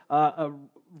Jesus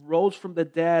rose from the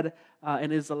dead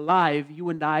and is alive, you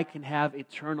and I can have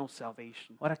eternal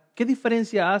salvation. Ahora, ¿qué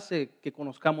diferencia hace que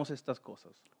conozcamos estas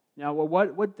cosas? Now,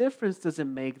 what difference does it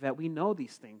make that we know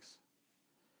these things?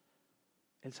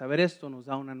 El saber esto nos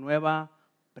da una nueva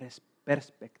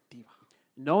perspectiva,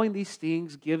 Knowing these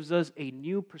things gives us a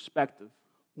new perspective,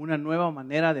 una nueva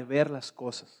manera de ver las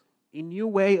cosas. a new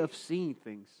way of seeing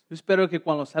things. Yo espero que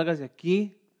cuando salgas de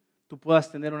aquí, tú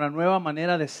puedas tener una nueva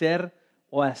manera de ser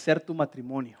o de hacer tu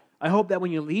matrimonio. I hope that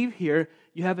when you leave here,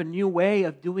 you have a new way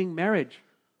of doing marriage.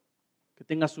 Que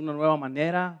tengas una nueva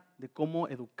manera de cómo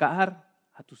educar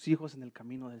a tus hijos en el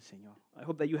camino del Señor. I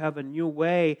hope that you have a new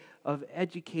way of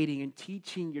educating and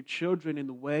teaching your children in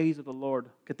the ways of the Lord.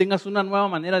 Que tengas una nueva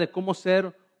manera de cómo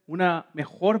ser una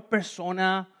mejor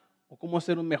persona o cómo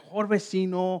ser un mejor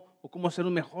vecino o cómo ser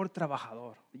un mejor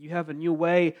trabajador. That you have a new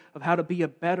way of how to be a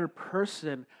better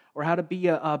person or how to be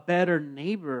a better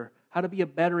neighbor, how to be a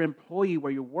better employee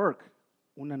where you work.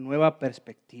 Una nueva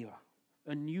perspectiva.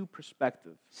 A new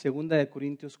perspective. Segunda de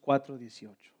Corintios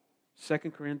 4:18.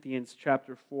 2 Corinthians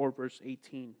chapter 4, verse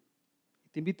 18.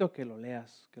 Te invito a que lo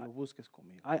leas, que lo busques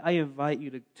conmigo. I invite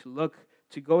you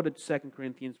to go to 2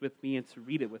 Corinthians with me and to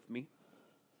read it with me.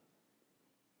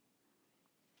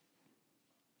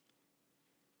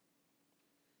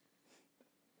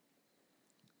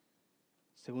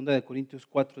 Segunda de Corintios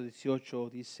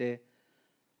 4:18 dice,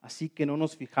 así que no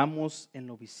nos fijamos en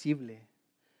lo visible,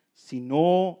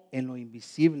 sino en lo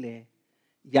invisible,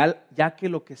 ya que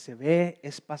lo que se ve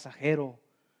es pasajero,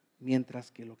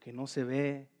 mientras que lo que no se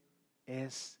ve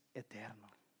es eterno.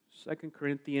 2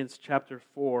 Corinthians chapter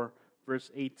 4,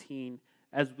 verse 18.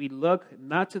 As we look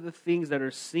not to the things that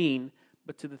are seen,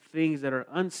 but to the things that are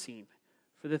unseen.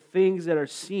 For the things that are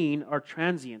seen are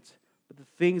transient, but the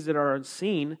things that are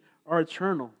unseen are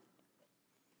eternal.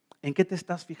 ¿En qué te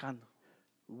estás fijando?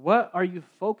 What are you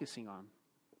focusing on?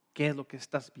 ¿Qué es lo que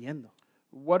estás viendo?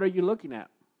 What are you looking at?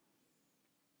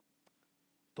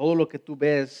 Todo lo que tú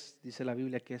ves, dice la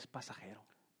Biblia, que es pasajero.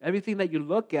 Everything that you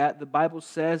look at, the Bible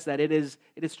says that it is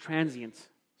transient.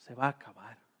 Se va a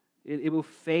acabar. It will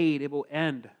fade, it will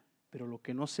end. Pero lo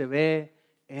que no se ve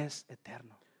es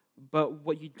eterno. But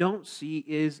what you don't see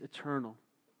is eternal.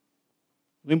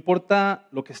 No importa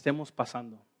lo que estemos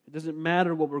pasando. It doesn't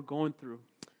matter what we're going through.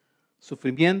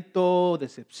 Sufrimiento,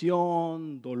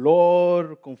 decepción,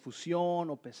 dolor,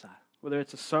 confusión o pesar. Whether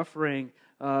it's a suffering,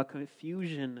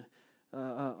 confusion,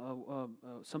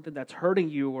 something that's hurting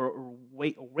you, or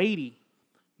weighty.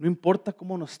 No importa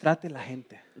cómo nos trate la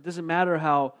gente. It doesn't matter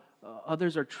how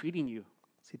others are treating you.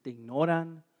 Si te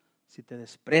ignoran, si te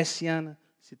desprecian,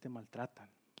 si te maltratan.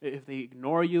 If they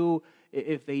ignore you,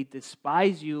 if they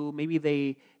despise you, maybe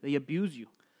they abuse you.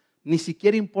 Ni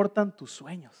siquiera importan tus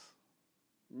sueños.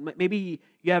 Maybe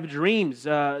you have dreams.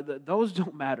 Those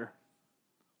don't matter.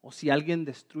 O si alguien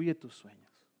destruye tus sueños.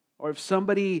 Or if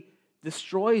somebody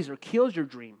destroys or kills your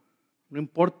dream. No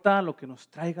importa lo que nos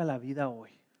traiga la vida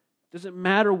hoy. Doesn't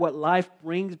matter what life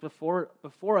brings before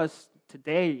us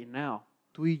today and now.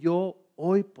 Tú y yo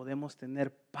hoy podemos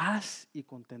tener paz y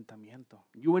contentamiento.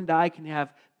 You and I can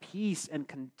have peace and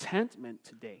contentment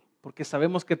today. Porque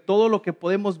sabemos que todo lo que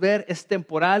podemos ver es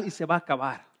temporal y se va a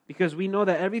acabar. Because we know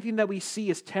that everything that we see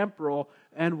is temporal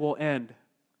and will end.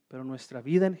 Pero nuestra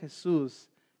vida en Jesús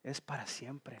es para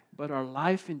siempre. But our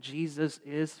life in Jesus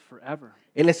is forever.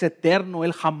 Él es eterno,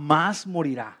 Él jamás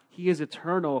morirá. He is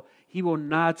eternal. He will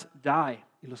not die.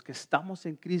 Y los que estamos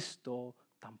en Cristo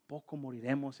tampoco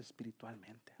moriremos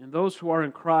espiritualmente. And those who are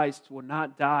in Christ will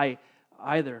not die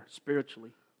either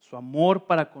spiritually. Su amor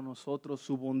para con nosotros,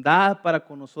 su bondad para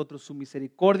con nosotros, su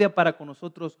misericordia para con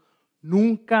nosotros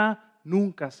nunca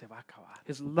se va a acabar.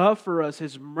 His love for us,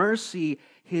 His mercy,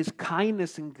 His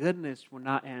kindness and goodness will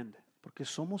not end. Porque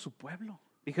somos su pueblo.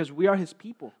 Because we are His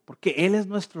people. Porque Él es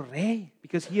nuestro Rey.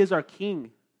 Because He is our King.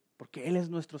 Porque Él es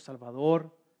nuestro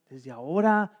Salvador desde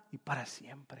ahora y para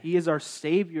siempre. He is our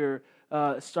Savior,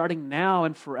 starting now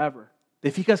and forever.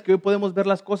 ¿Te fijas que hoy podemos ver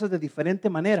las cosas de diferente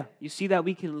manera? You see that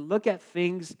we can look at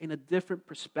things in a different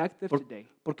perspective today.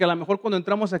 Porque a lo mejor cuando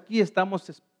entramos aquí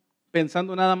estamos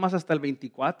pensando nada más hasta el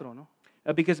 24, ¿no?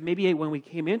 Because maybe when we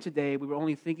came in today, we were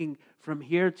only thinking from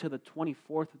here to the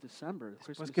 24th of December.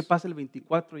 Después que pase el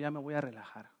 24 ya me voy a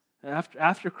relajar.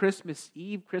 After Christmas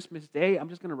Eve, Christmas Day, I'm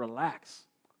just going to relax.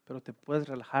 Pero te puedes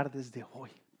relajar desde hoy.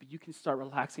 But you can start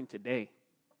relaxing today.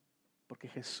 Porque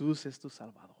Jesús es tu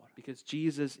Salvador. Because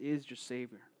Jesus is your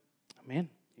Savior. Amén.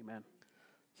 Amen.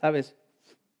 Sabes,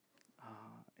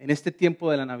 en este tiempo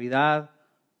de la Navidad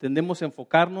tendemos a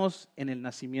enfocarnos en el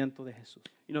nacimiento de Jesús.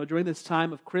 You know, during this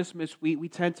time of Christmas, we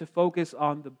tend to focus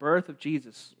on the birth of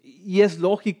Jesus. Y es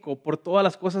lógico por todas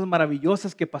las cosas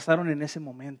maravillosas que pasaron en ese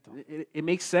momento. It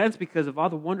makes sense because of all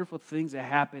the wonderful things that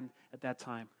happened at that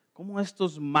time. Cómo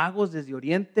estos magos desde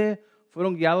Oriente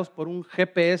fueron guiados por un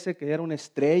GPS que era una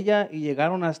estrella y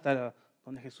llegaron hasta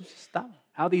donde Jesús estaba.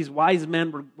 How these wise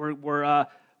men were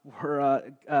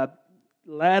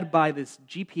led by this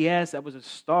GPS that was a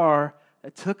star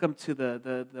that took them to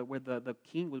where the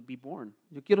king would be born.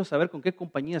 Yo quiero saber con qué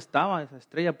compañía estaba esa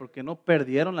estrella porque no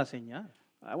perdieron la señal.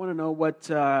 I want to know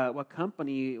what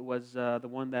company was the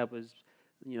one that was,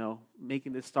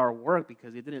 making this star work,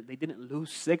 because they didn't lose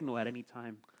signal at any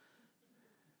time.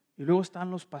 Y luego están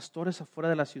los pastores afuera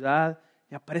de la ciudad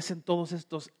y aparecen todos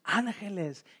estos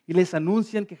ángeles y les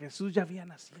anuncian que Jesús ya había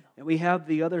nacido. And we have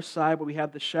the other side where we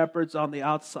have the shepherds on the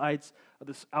outsides of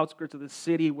the outskirts of the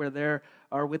city where they're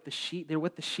with the sheep. They're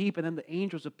with the sheep, and then the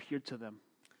angels appeared to them.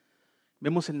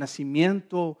 Vemos el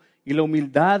nacimiento y la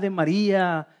humildad de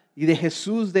María y de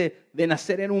Jesús de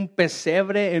nacer en un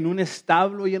pesebre, en un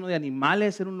establo lleno de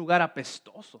animales, en un lugar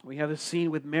apestoso. We have a scene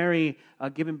with Mary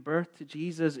giving birth to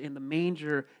Jesus in the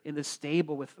manger, in the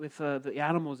stable with the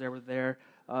animals that were there.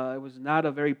 It was not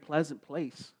a very pleasant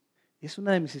place. Y es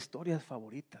una de mis historias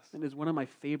favoritas. And it's one of my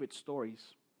favorite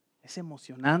stories. Es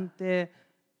emocionante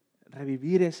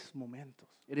revivir esos momentos.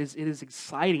 It is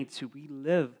exciting to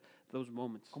relive those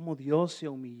moments. Cómo Dios se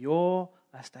humilló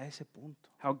hasta ese punto.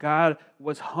 How God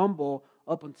was humble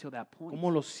up until that point.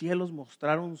 Cómo los cielos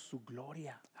mostraron su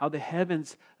gloria. How the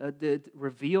heavens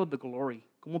revealed the glory.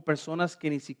 Cómo personas que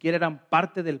ni siquiera eran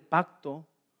parte del pacto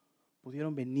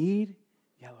pudieron venir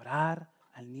y adorar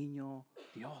al niño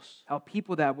Dios. How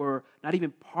people that were not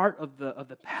even part of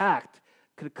the pact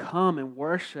could come and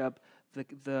worship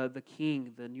the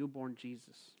King, the newborn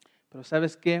Jesus. Pero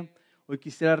 ¿sabes qué? Hoy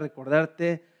quisiera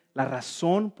recordarte la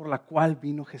razón por la cual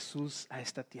vino Jesús a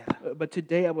esta tierra. But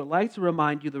today I would like to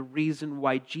remind you the reason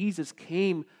why Jesus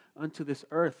came unto this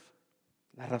earth.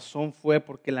 La razón fue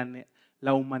porque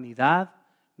la humanidad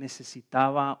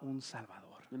necesitaba un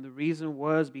Salvador. And the reason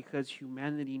was because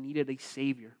humanity needed a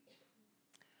Savior.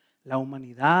 La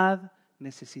humanidad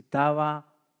necesitaba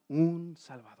un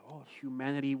Salvador.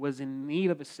 Humanity was in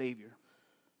need of a Savior.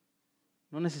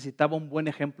 No necesitaba un buen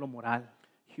ejemplo moral.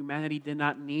 Humanity did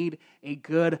not need a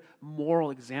good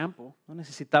moral example. No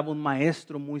necesitaba un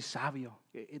maestro muy sabio.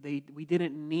 We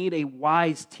didn't need a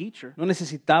wise teacher. No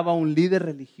necesitaba un líder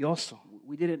religioso.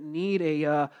 We didn't need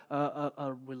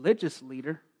a religious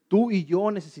leader. Tú y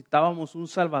yo necesitábamos un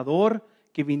Salvador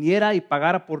que viniera y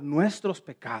pagara por nuestros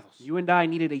pecados. You and I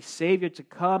needed a Savior to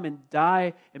come and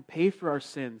die and pay for our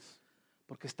sins.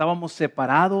 Porque estábamos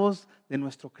separados de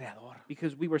nuestro Creador.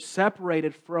 Because we were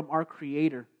separated from our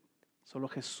Creator. Solo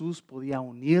Jesús podía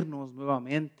unirnos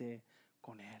nuevamente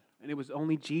con Él. And it was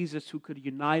only Jesus who could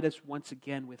unite us once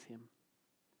again with Him.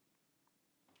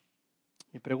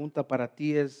 Mi pregunta para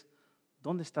ti es,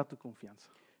 ¿dónde está tu confianza?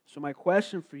 So my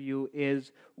question for you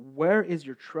is, where is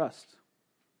your trust?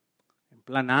 ¿En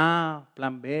plan A,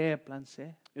 plan B, plan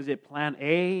C? Is it plan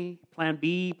A, plan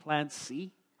B, plan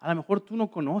C? A lo mejor tú no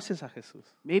conoces a Jesús.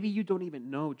 Maybe you don't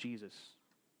even know Jesus.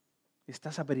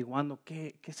 Estás averiguando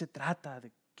qué se trata,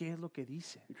 de qué es lo que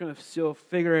dice. You're trying to still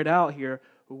figure it out here.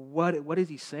 What is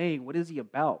He saying? What is He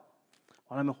about?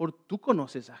 O a lo mejor tú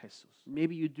conoces a Jesús,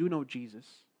 Maybe you do know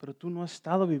Jesus, pero tú no has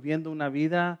estado viviendo una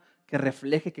vida que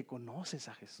refleje que conoces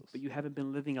a Jesús. but you haven't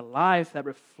been living a life that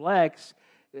reflects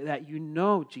that you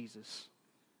know Jesus.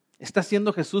 ¿Está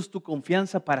siendo Jesús tu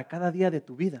confianza para cada día de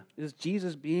tu vida? Is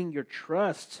Jesus being your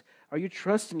trust? Are you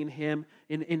trusting in Him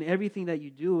in everything that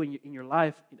you do in your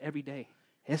life every day?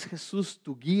 ¿Es Jesús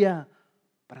tu guía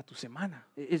para tu semana?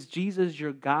 Is Jesus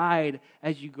your guide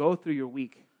as you go through your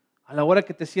week? A la hora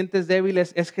que te sientes débil,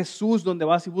 es Jesús donde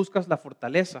vas y buscas la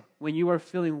fortaleza. When you are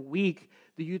feeling weak,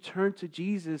 do you turn to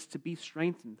Jesus to be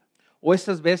strengthened? O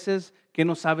esas veces que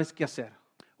no sabes qué hacer.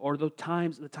 Or the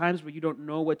times where you don't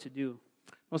know what to do?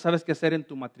 No sabes qué hacer en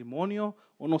tu matrimonio,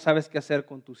 o no sabes qué hacer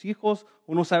con tus hijos,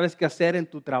 o no sabes qué hacer en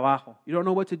tu trabajo. You don't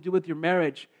know what to do with your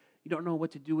marriage. You don't know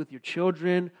what to do with your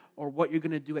children or what you're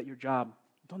going to do at your job.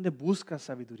 ¿Dónde buscas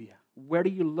sabiduría? Where do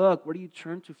you look? Where do you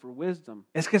turn to for wisdom?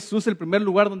 ¿Es Jesús el primer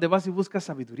lugar donde vas y buscas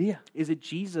sabiduría? Is it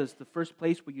Jesus, the first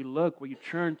place where you look, where you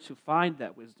turn to find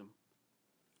that wisdom?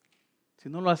 Si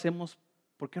no lo hacemos,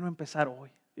 ¿por qué no empezar hoy?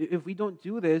 If we don't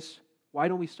do this, why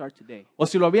don't we start today? O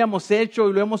si lo habíamos hecho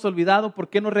y lo hemos olvidado, ¿por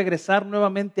qué no regresar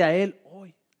nuevamente a Él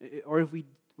hoy? Or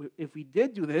if we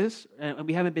did do this and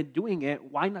we haven't been doing it,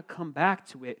 why not come back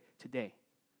to it today?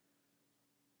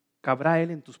 ¿Cabrá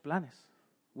Él en tus planes?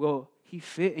 Will He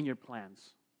fit in your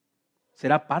plans?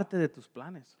 ¿Será parte de tus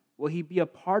planes? Will He be a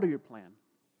part of your plan?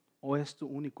 ¿O es tu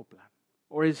único plan?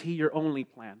 Or is He your only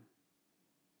plan?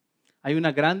 Hay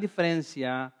una gran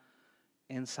diferencia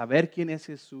en saber quién es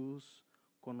Jesús,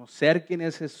 conocer quién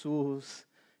es Jesús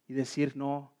y decir,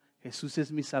 no, Jesús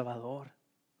es mi Salvador.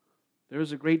 There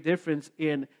is a great difference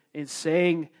in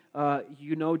saying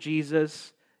you know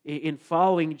Jesus, in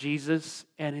following Jesus,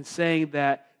 and in saying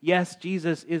that, yes,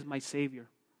 Jesus is my Savior.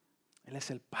 Él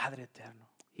es el Padre eterno.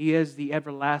 He is the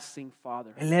everlasting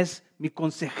Father. Él es mi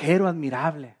consejero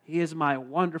admirable. He is my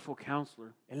wonderful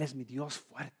counselor. Él es mi Dios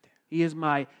fuerte. He is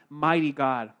my mighty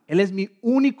God. Él es mi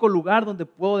único lugar donde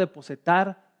puedo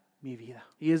depositar mi vida.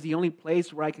 He is the only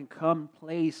place where I can come and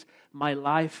place my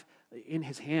life in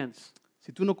His hands.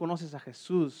 Si tú no conoces a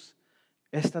Jesús,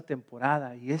 esta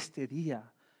temporada y este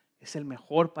día es el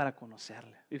mejor para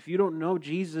conocerle. If you don't know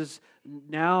Jesus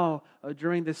now,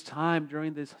 during this time,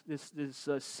 during this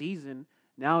season,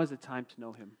 now is the time to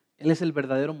know Him. Él es el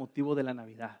verdadero motivo de la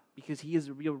Navidad. Because He is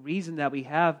the real reason that we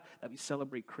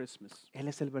celebrate Christmas. Él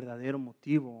es el verdadero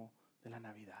motivo de la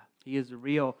Navidad. He is the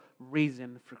real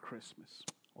reason for Christmas.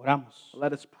 Oramos.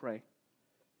 Let us pray.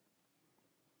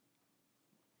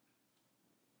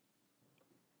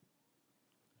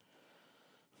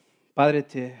 Padre,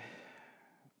 te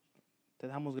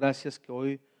damos gracias que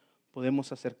hoy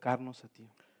podemos acercarnos a ti.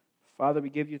 Father, we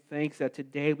give you thanks that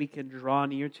today we can draw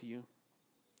near to you.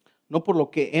 No por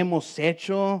lo que hemos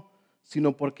hecho,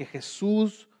 sino porque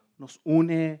Jesús nos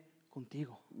une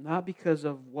contigo. Not because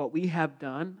of what we have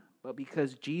done, but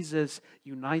because Jesus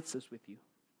unites us with you.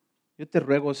 Yo te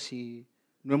ruego, si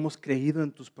no hemos creído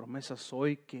en tus promesas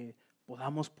hoy, que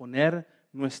podamos poner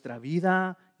nuestra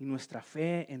vida y nuestra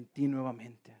fe en ti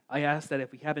nuevamente. I ask that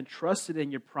if we haven't trusted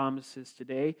in your promises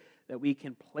today, that we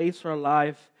can place our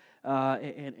life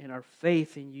and our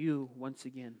faith in you once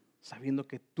again. Sabiendo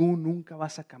que tú nunca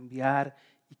vas a cambiar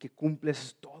y que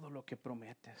cumples todo lo que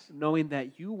prometes. Knowing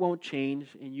that you won't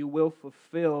change and you will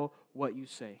fulfill what you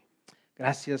say.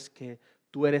 Gracias que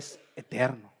tú eres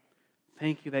eterno.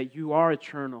 Thank you that you are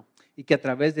eternal. Y que a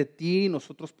través de ti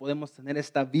nosotros podemos tener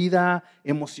esta vida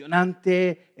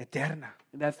emocionante, eterna.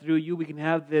 And that through you we can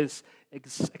have this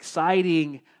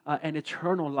exciting and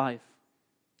eternal life.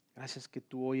 Gracias que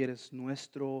tú hoy eres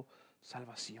nuestra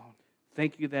salvación.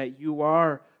 Thank you that you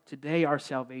are today our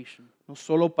salvation. No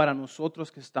solo para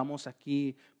nosotros que estamos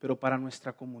aquí, pero para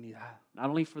nuestra comunidad. Not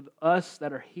only for us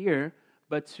that are here,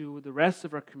 but to the rest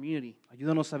of our community.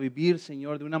 Ayúdanos a vivir,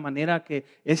 Señor, de una manera que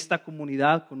esta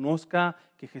comunidad conozca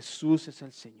que Jesús es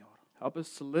el Señor. Help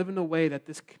us to live in a way that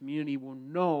this community will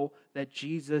know that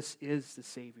Jesus is the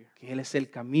Savior. Que Él es el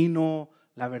camino,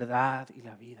 la verdad y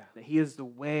la vida. That He is the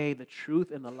way, the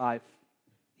truth, and the life.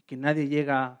 Y que nadie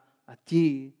llega a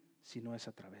ti si no es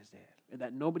a través de Él. And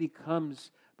that nobody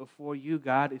comes before you,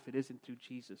 God, if it isn't through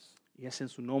Jesus. Y es en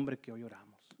su nombre que hoy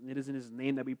oramos. And it is in His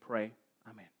name that we pray.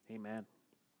 Amén. Amen.